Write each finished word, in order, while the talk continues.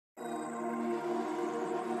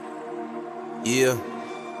Yeah.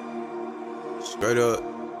 Straight up,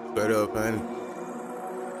 man.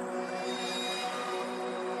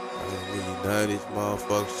 I need none of these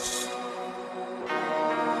motherfuckers.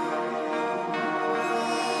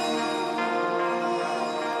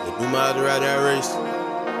 They do Maserati race.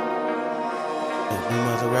 They do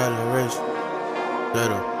Maserati race.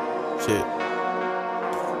 Straight up, shit.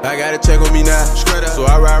 I got a check on me now, straight up. So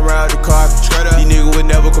I ride around the car, straight up. These niggas would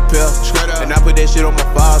never compare, straight up. And I put that shit on my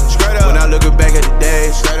father, straight up. When I lookin' back at the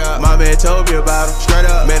days, straight up. My man told me about him, straight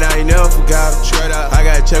up. Man, I ain't never forgot him, straight up. I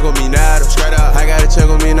got a check on me now, though. Straight up. I got a check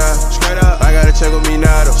on me now, straight up. I got a check on me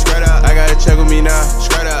now, though. Straight up. I got a check on me now,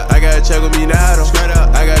 straight up. I got a check on me now, though. Straight up.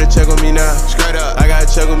 I got a check on me now, straight up. I got a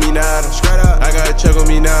check on me now, though. Straight up. I got a check on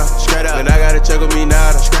me now, straight up. And I got a check on me now,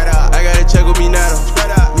 though. Straight up. I got a check on me now, though. Straight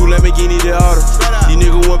up. You let me get the auto. These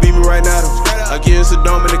niggas won't beat me right now, though. I'm getting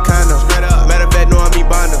Saddam in the condo. Matter of fact, no, I mean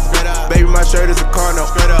Bondo. Baby, my shirt is a Carno.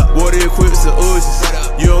 Water equips the Uzis.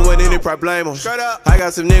 You don't want any problemos. I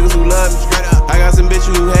got some niggas who love me. I got some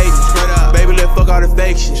bitches who hate me. Baby, let's fuck all the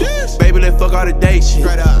fake shit. Baby, let's fuck all the date shit.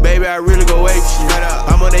 Baby, I really go ape shit.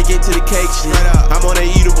 I'm on that get to the cake shit. I'm on that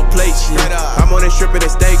eatable plate shit. I'm on that stripping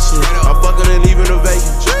that steak shit. I'm fucking and leaving her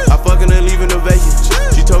vacant. I'm fucking and leaving her vacant.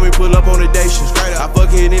 She told me pull up on the day shit. I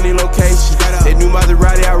fuck it in any location. They knew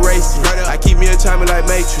Maserati, I race it. I keep me a timing like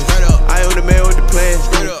Matrix. I am the man with the plan.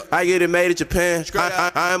 I get it made in Japan.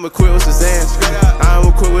 I am equipped with Suzanne. I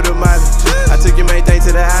am equipped with a mileage. I took your main thing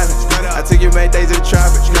to the island. I took your main thing to the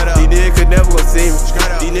tropics. These niggas could never go see me.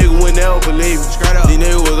 These niggas would never believe me. These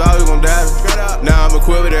niggas was always gon' die me. Now I'm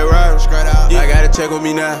equipped with that rider. I got a check on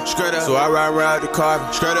me now. So I ride around the car.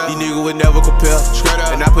 These niggas would never compare.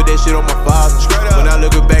 And I put that shit on my father. When I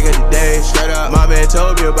lookin' back at the days, my man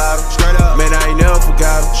told me about him. Man, I ain't never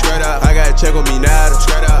forgot him. I got a check on me now,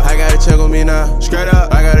 though. I got a check on me now.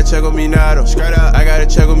 I got a check on me now, though. I got a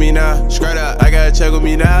check on me now. I got a check on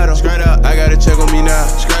me now, though. I got a check on me now.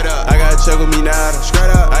 I got a check on me now,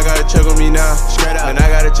 though. I got a check on me now. And I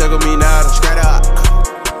got a check on me now, though.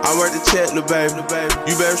 I work the check, lil' baby.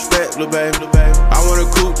 You better respect, lil' baby. I want a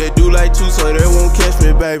coupe that do like two, so they won't catch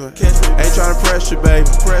me, baby. Ain't tryna pressure, baby.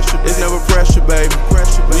 It's never pressure, baby.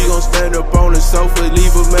 We gon' stand up on the sofa,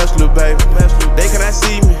 leave a mess, lil' baby. They cannot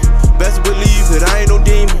see me. Best believe it, I ain't no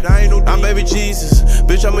demon. I'm baby Jesus.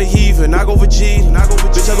 Bitch, I'm a heathen. I go for G.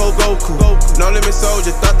 Bitch, I go Goku. No limit soldier.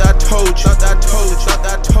 Thought that I told you.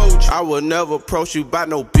 I will never approach you by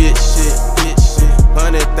no bitch shit.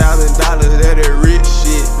 $100,000, that rich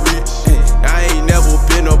shit. I ain't never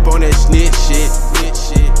been up on that snitch shit.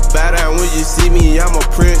 Bow down when you see me, I'm a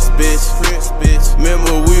prince, bitch.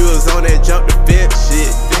 Remember we was on that jump the fence shit.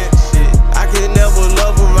 I can never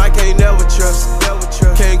love him, I can't never trust.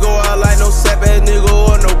 Can't go out like no sap ass nigga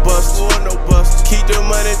or no buster. Keep the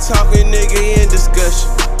money talking, nigga, in discussion,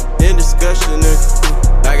 nigga.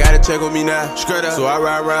 I got a check on me now, so I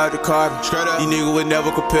ride around the car. These niggas would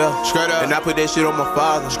never compare, and I put that shit on my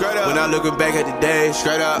father. When I lookin' back at the days,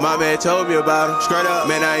 my man told me about him.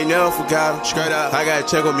 Man, I ain't never forgot him. I got a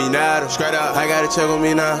check on me now, though. I got a check on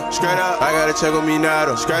me now. I got a check on me now,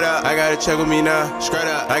 though. I got a check on me now.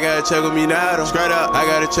 I got a check on me now, though. I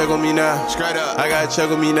got a check on me now. I got a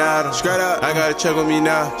check on me now, though. I got a check on me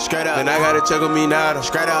now. And I got a check on me now,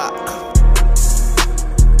 though.